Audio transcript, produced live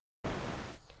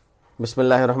بسم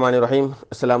اللہ الرحمن الرحیم۔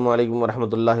 السلام علیکم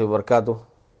ورحمۃ اللہ وبرکاتہ۔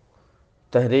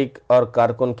 تحریک اور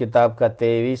کارکن کتاب کا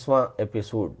 23واں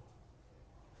ایپیسوڈ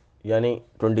یعنی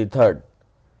 23،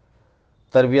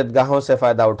 تربیت گاہوں سے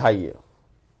فائدہ اٹھائیے۔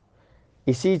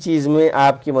 اسی چیز میں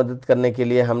آپ کی مدد کرنے کے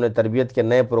لیے ہم نے تربیت کے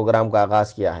نئے پروگرام کا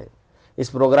آغاز کیا ہے۔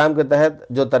 اس پروگرام کے تحت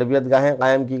جو تربیت گاہیں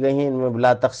قائم کی گئی ہیں ان میں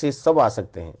بلا تخصیص سب آ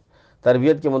سکتے ہیں۔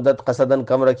 تربیت کی مدت قصداً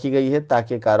کم رکھی گئی ہے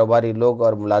تاکہ کاروباری لوگ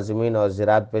اور ملازمین اور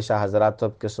زراعت پیشہ حضرات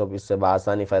سب کے سب اس سے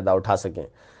بآسانی فائدہ اٹھا سکیں۔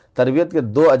 تربیت کے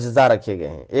دو اجزاء رکھے گئے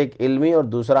ہیں، ایک علمی اور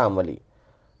دوسرا عملی۔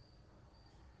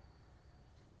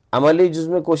 عملی جز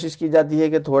میں کوشش کی جاتی ہے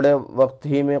کہ تھوڑے وقت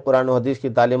ہی میں قرآن و حدیث کی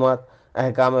تعلیمات،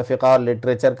 احکام فقہ اور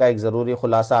لٹریچر کا ایک ضروری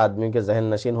خلاصہ آدمی کے ذہن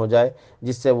نشین ہو جائے،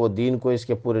 جس سے وہ دین کو، اس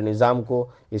کے پورے نظام کو،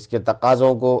 اس کے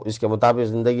تقاضوں کو، اس کے مطابق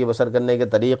زندگی بسر کرنے کے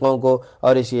طریقوں کو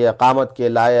اور اسی اقامت کے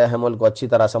لائے حمل کو اچھی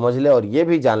طرح سمجھ لے، اور یہ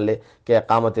بھی جان لے کہ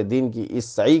اقامت دین کی اس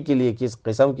سعی کے لیے کس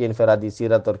قسم کی انفرادی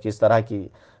سیرت اور کس طرح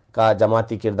کا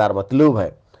جماعتی کردار مطلوب ہے۔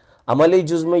 عملی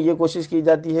جز میں یہ کوشش کی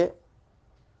جاتی ہے،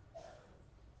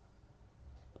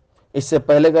 اس سے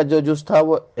پہلے کا جو جز تھا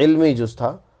وہ علمی جز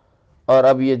تھا اور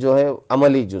اب یہ جو ہے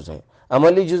عملی جز ہے۔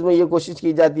 عملی جز میں یہ کوشش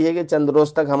کی جاتی ہے کہ چند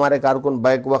روز تک ہمارے کارکن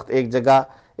بیک وقت ایک جگہ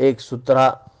ایک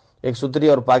ستھری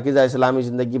اور پاکیزہ اسلامی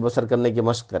زندگی بسر کرنے کی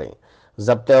مشق کریں،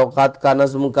 ضبط اوقات کا،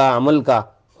 نظم کا، عمل کا،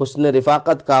 حسن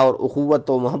رفاقت کا اور اخوت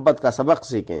و محبت کا سبق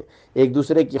سیکھیں، ایک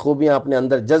دوسرے کی خوبیاں اپنے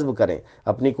اندر جذب کریں،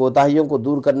 اپنی کوتاہیوں کو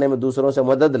دور کرنے میں دوسروں سے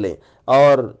مدد لیں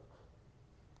اور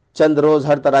چند روز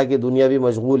ہر طرح کی دنیاوی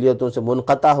مشغولیتوں سے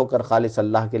منقطع ہو کر خالص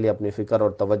اللہ کے لیے اپنی فکر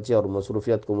اور توجہ اور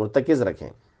مصروفیت کو مرتکز رکھیں۔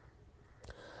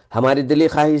 ہماری دلی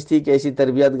خواہش تھی کہ ایسی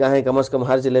تربیت گاہیں کم از کم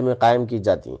ہر ضلع میں قائم کی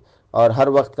جاتیں اور ہر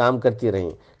وقت کام کرتی رہیں،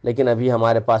 لیکن ابھی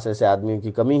ہمارے پاس ایسے آدمیوں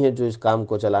کی کمی ہے جو اس کام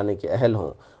کو چلانے کے اہل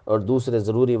ہوں، اور دوسرے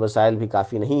ضروری وسائل بھی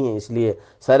کافی نہیں ہیں۔ اس لیے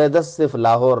سر دست صرف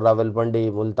لاہور، راولپنڈی،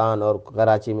 ملتان اور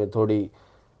کراچی میں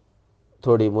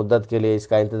تھوڑی مدت کے لیے اس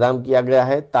کا انتظام کیا گیا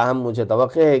ہے، تاہم مجھے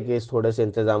توقع ہے کہ اس تھوڑے سے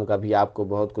انتظام کا بھی آپ کو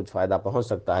بہت کچھ فائدہ پہنچ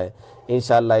سکتا ہے۔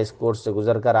 انشاءاللہ اس کورس سے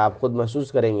گزر کر آپ خود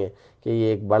محسوس کریں گے کہ یہ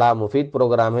ایک بڑا مفید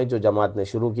پروگرام ہے جو جماعت نے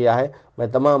شروع کیا ہے۔ میں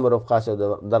تمام رفقا سے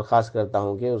درخواست کرتا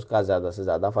ہوں کہ اس کا زیادہ سے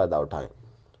زیادہ فائدہ اٹھائیں۔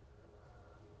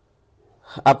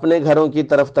 اپنے گھروں کی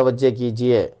طرف توجہ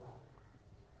کیجیے۔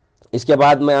 اس کے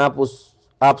بعد میں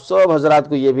آپ سب حضرات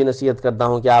کو یہ بھی نصیحت کرتا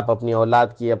ہوں کہ آپ اپنی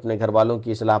اولاد کی، اپنے گھر والوں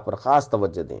کی اصلاح پر خاص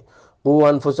توجہ دیں۔ قوا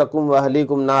انفسکم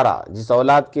واہلیکم نارا، جس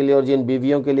اولاد کے لیے اور جن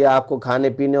بیویوں کے لیے آپ کو کھانے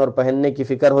پینے اور پہننے کی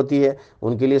فکر ہوتی ہے،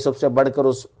 ان کے لیے سب سے بڑھ کر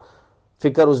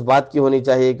فکر اس بات کی ہونی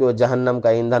چاہیے کہ وہ جہنم کا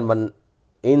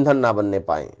ایندھن نہ بننے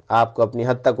پائیں۔ آپ کو اپنی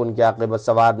حد تک ان کی عاقبت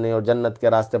سنوارنے اور جنت کے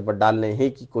راستے پر ڈالنے ہی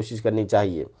کی کوشش کرنی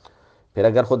چاہیے۔ پھر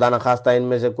اگر خدا نخواستہ ان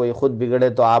میں سے کوئی خود بگڑے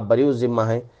تو آپ بری ذمہ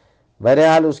ہیں،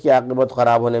 بہرحال اس کی عاقبت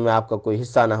خراب ہونے میں آپ کا کوئی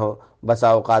حصہ نہ ہو۔ بسا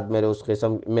اوقات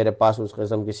میرے پاس اس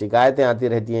قسم کی شکایتیں آتی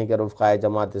رہتی ہیں کہ رفقائے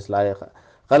جماعت اصلاح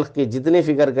خلق کی جتنی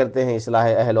فکر کرتے ہیں اصلاح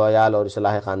اہل و عیال اور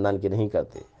اصلاح خاندان کی نہیں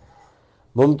کرتے۔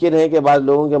 ممکن ہے کہ بعض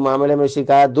لوگوں کے معاملے میں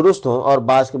شکایت درست ہوں اور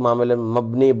بعض کے معاملے میں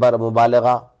مبنی بر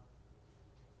مبالغہ۔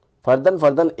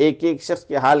 فرداً ایک شخص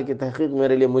کے حال کی تحقیق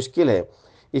میرے لیے مشکل ہے،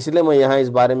 اس لیے میں یہاں اس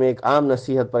بارے میں ایک عام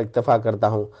نصیحت پر اکتفا کرتا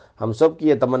ہوں۔ ہم سب کی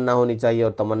یہ تمنا ہونی چاہیے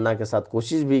اور تمنا کے ساتھ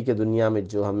کوشش بھی کہ دنیا میں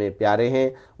جو ہمیں پیارے ہیں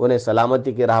انہیں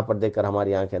سلامتی کی راہ پر دیکھ کر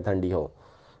ہماری آنکھیں ٹھنڈی ہو۔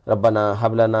 ربنا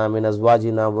هب لنا من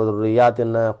ازواجنا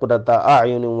وذریاتنا قرۃ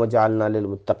اعین واجعلنا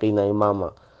للمتقین اماما۔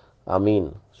 آمین۔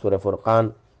 سورہ فرقان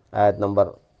آیت نمبر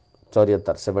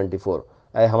 74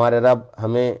 اے ہمارے رب،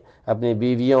 ہمیں اپنی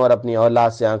بیویوں اور اپنی اولاد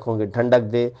سے آنکھوں کی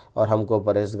ٹھنڈک دے اور ہم کو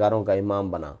پرہیزگاروں کا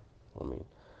امام بنا۔ آمین۔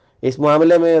 اس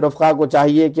معاملے میں رفقا کو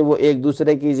چاہیے کہ وہ ایک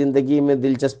دوسرے کی زندگی میں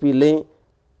دلچسپی لیں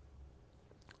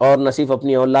اور نہ صرف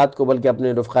اپنی اولاد کو بلکہ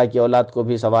اپنے رفقا کی اولاد کو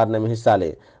بھی سنوارنے میں حصہ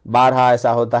لیں۔ بارہا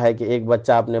ایسا ہوتا ہے کہ ایک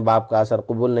بچہ اپنے باپ کا اثر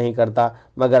قبول نہیں کرتا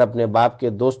مگر اپنے باپ کے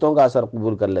دوستوں کا اثر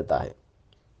قبول کر لیتا ہے۔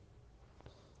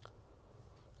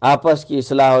 آپس کی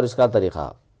اصلاح اور اس کا طریقہ،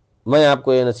 میں آپ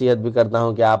کو یہ نصیحت بھی کرتا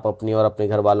ہوں کہ آپ اپنی اور اپنے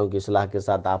گھر والوں کی اصلاح کے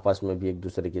ساتھ آپس میں بھی ایک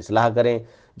دوسرے کی اصلاح کریں۔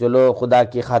 جو لوگ خدا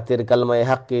کی خاطر کلمہ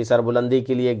حق کی سربلندی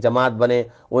کے لیے ایک جماعت بنے،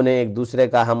 انہیں ایک دوسرے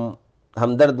کا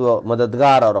ہمدرد و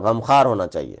مددگار اور غمخوار ہونا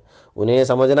چاہیے۔ انہیں یہ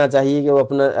سمجھنا چاہیے کہ وہ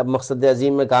اپنا مقصد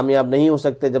عظیم میں کامیاب نہیں ہو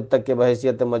سکتے جب تک کہ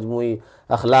بحیثیت مجموعی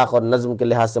اخلاق اور نظم کے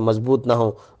لحاظ سے مضبوط نہ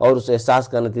ہوں، اور اس احساس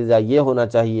کا نتیجہ یہ ہونا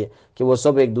چاہیے کہ وہ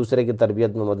سب ایک دوسرے کی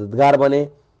تربیت میں مددگار بنیں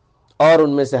اور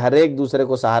ان میں سے ہر ایک دوسرے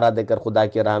کو سہارا دے کر خدا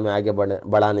کی راہ میں آگے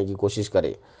بڑھانے کی کوشش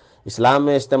کرے۔ اسلام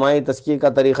میں اجتماعی تزکیے کا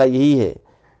طریقہ یہی ہے۔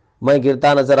 میں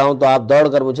گرتا نظر آؤں تو آپ دوڑ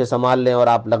کر مجھے سنبھال لیں، اور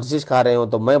آپ لغزش کھا رہے ہوں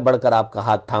تو میں بڑھ کر آپ کا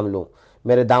ہاتھ تھام لوں۔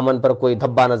 میرے دامن پر کوئی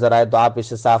دھبا نظر آئے تو آپ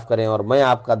اسے صاف کریں، اور میں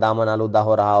آپ کا دامن آلودہ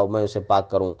ہو رہا ہو میں اسے پاک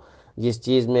کروں۔ جس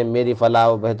چیز میں میری فلاح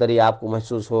و بہتری آپ کو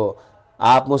محسوس ہو،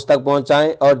 آپ مجھ تک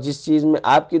پہنچائیں، اور جس چیز میں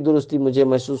آپ کی درستی مجھے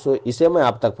محسوس ہو اسے میں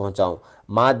آپ تک پہنچاؤں۔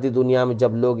 مادی دنیا میں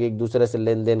جب لوگ ایک دوسرے سے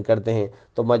لین دین کرتے ہیں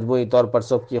تو مجموعی طور پر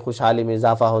سب کی خوشحالی میں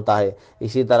اضافہ ہوتا ہے۔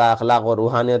 اسی طرح اخلاق اور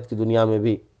روحانیت کی دنیا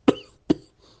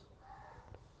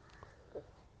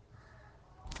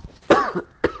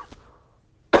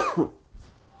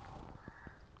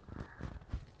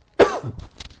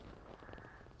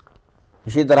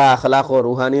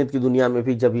میں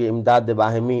بھی جب یہ امداد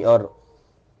باہمی اور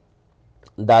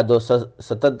داد و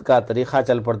ستد کا طریقہ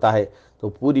چل پڑتا ہے تو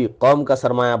پوری قوم کا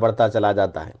سرمایہ بڑھتا چلا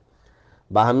جاتا ہے۔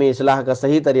 باہمی اصلاح کا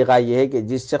صحیح طریقہ یہ ہے کہ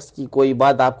جس شخص کی کوئی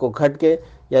بات آپ کو کھٹکے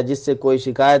یا جس سے کوئی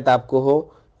شکایت آپ کو ہو،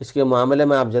 اس کے معاملے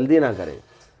میں آپ جلدی نہ کریں،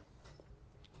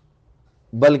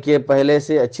 بلکہ پہلے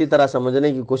سے اچھی طرح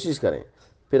سمجھنے کی کوشش کریں،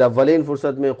 پھر اولین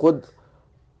فرصت میں خود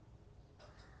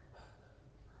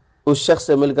اس شخص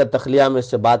سے مل کر تخلیہ میں اس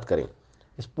سے بات کریں۔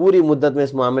 اس پوری مدت میں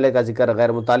اس معاملے کا ذکر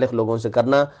غیر متعلق لوگوں سے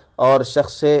کرنا اور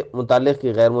شخص سے متعلق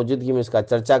کی غیر موجودگی میں اس کا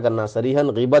چرچا کرنا صریحاً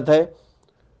غیبت ہے،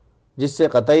 جس سے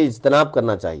قطعی اجتناب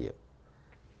کرنا چاہیے۔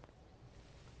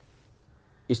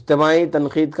 اجتماعی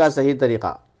تنقید کا صحیح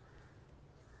طریقہ: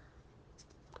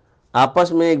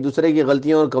 آپس میں ایک دوسرے کی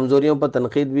غلطیوں اور کمزوریوں پر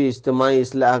تنقید بھی اجتماعی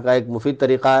اصلاح کا ایک مفید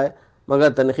طریقہ ہے، مگر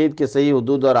تنقید کے صحیح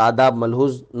حدود اور آداب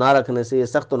ملحوظ نہ رکھنے سے یہ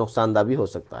سخت و نقصان دہ بھی ہو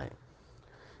سکتا ہے۔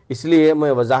 اس لیے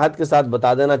میں وضاحت کے ساتھ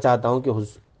بتا دینا چاہتا ہوں کہ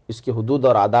اس کے حدود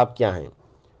اور آداب کیا ہیں۔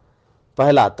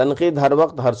 پہلا، تنقید ہر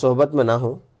وقت ہر صحبت میں نہ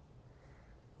ہو۔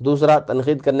 دوسرا،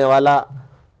 تنقید کرنے والا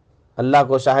اللہ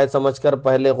کو شاہد سمجھ کر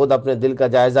پہلے خود اپنے دل کا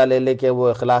جائزہ لے لے کہ وہ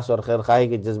اخلاص اور خیرخواہی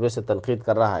کے جذبے سے تنقید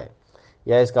کر رہا ہے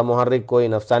یا اس کا محرک کوئی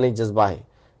نفسانی جذبہ ہے۔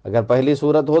 اگر پہلی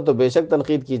صورت ہو تو بے شک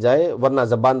تنقید کی جائے، ورنہ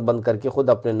زبان بند کر کے خود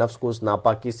اپنے نفس کو اس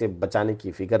ناپاکی سے بچانے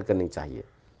کی فکر کرنی چاہیے۔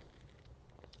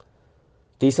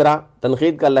 تیسرا،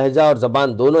 تنقید کا لہجہ اور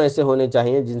زبان دونوں ایسے ہونے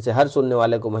چاہیے جن سے ہر سننے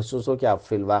والے کو محسوس ہو کہ آپ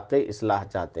فی الواقع اصلاح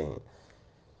چاہتے ہیں۔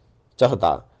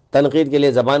 چوتھا، تنقید کے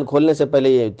لیے زبان کھولنے سے پہلے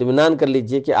یہ اطمینان کر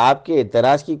لیجئے کہ آپ کے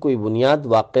اعتراض کی کوئی بنیاد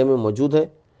واقع میں موجود ہے۔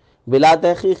 بلا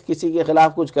تحقیق کسی کے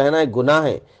خلاف کچھ کہنا ایک گناہ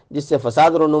ہے جس سے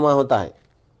فساد رونما ہوتا ہے۔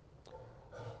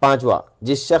 پانچواں،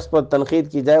 جس شخص پر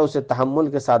تنقید کی جائے اسے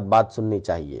تحمل کے ساتھ بات سننی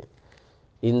چاہیے،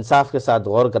 انصاف کے ساتھ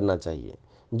غور کرنا چاہیے۔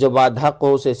 جو بات حق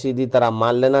ہو اسے سیدھی طرح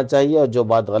مان لینا چاہیے اور جو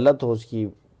بات غلط ہو اس کی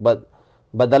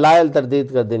بدلائل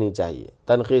تردید کر دینی چاہیے۔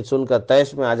 تنقید سن کر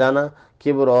طیش میں آ جانا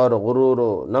کبر اور غرور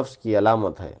و نفس کی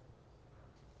علامت ہے۔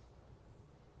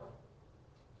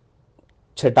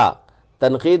 چھٹا،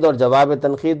 تنقید اور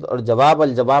جواب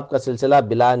الجواب کا سلسلہ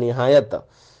بلا نہایت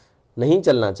نہیں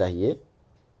چلنا چاہیے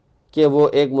کہ وہ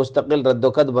ایک مستقل رد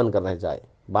و کد بن کر رہ جائے۔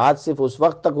 بات صرف اس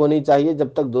وقت تک ہونی چاہیے جب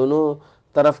تک دونوں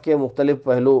طرف کے مختلف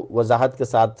پہلو وضاحت کے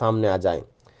ساتھ سامنے آ جائیں۔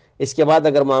 اس کے بعد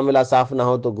اگر معاملہ صاف نہ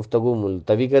ہو تو گفتگو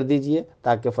ملتوی کر دیجیے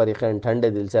تاکہ فریقین ٹھنڈے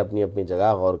دل سے اپنی اپنی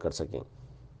جگہ غور کر سکیں۔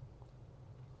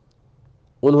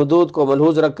 ان حدود کو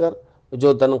ملحوظ رکھ کر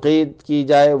جو تنقید کی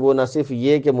جائے وہ نہ صرف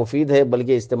یہ کہ مفید ہے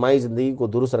بلکہ اجتماعی زندگی کو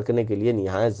درست رکھنے کے لیے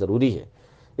نہایت ضروری ہے۔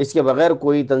 اس کے بغیر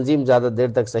کوئی تنظیم زیادہ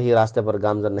دیر تک صحیح راستے پر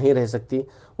گامزن نہیں رہ سکتی۔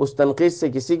 اس تنقید سے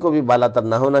کسی کو بھی بالاتر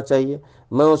نہ ہونا چاہیے۔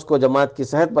 میں اس کو جماعت کی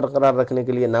صحت برقرار رکھنے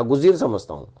کے لیے ناگزیر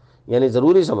سمجھتا ہوں، یعنی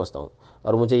ضروری سمجھتا ہوں،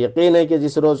 اور مجھے یقین ہے کہ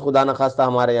جس روز خدا نخواستہ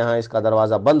ہمارے یہاں اس کا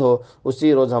دروازہ بند ہو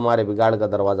اسی روز ہمارے بگاڑ کا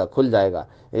دروازہ کھل جائے گا۔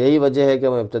 یہی وجہ ہے کہ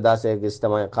میں ابتدا سے ایک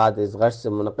اجتماع خاص اس غرض سے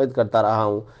منعقد کرتا رہا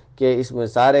ہوں کہ اس میں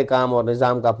سارے کام اور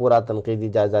نظام کا پورا تنقیدی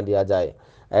جائزہ لیا جائے۔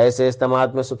 ایسے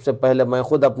اجتماعات میں سب سے پہلے میں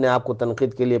خود اپنے آپ کو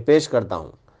تنقید کے لیے پیش کرتا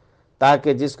ہوں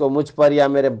تاکہ جس کو مجھ پر یا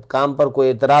میرے کام پر کوئی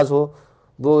اعتراض ہو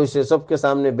وہ اسے سب کے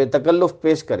سامنے بے تکلف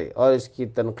پیش کرے اور اس کی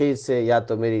تنقید سے یا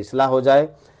تو میری اصلاح ہو جائے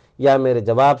یا میرے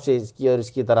جواب سے اس کی اور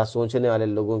اس کی طرح سوچنے والے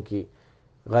لوگوں کی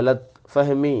غلط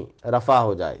فہمی رفع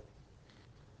ہو جائے۔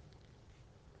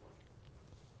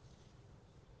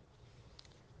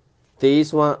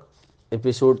 23واں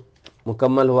ایپیسوڈ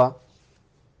مکمل ہوا۔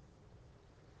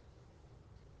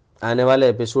 آنے والے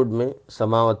ایپیسوڈ میں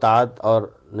سماع و طاعت اور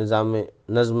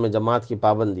نظم جماعت کی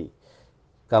پابندی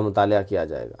کا مطالعہ کیا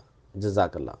جائے گا۔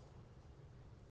 جزاک اللہ۔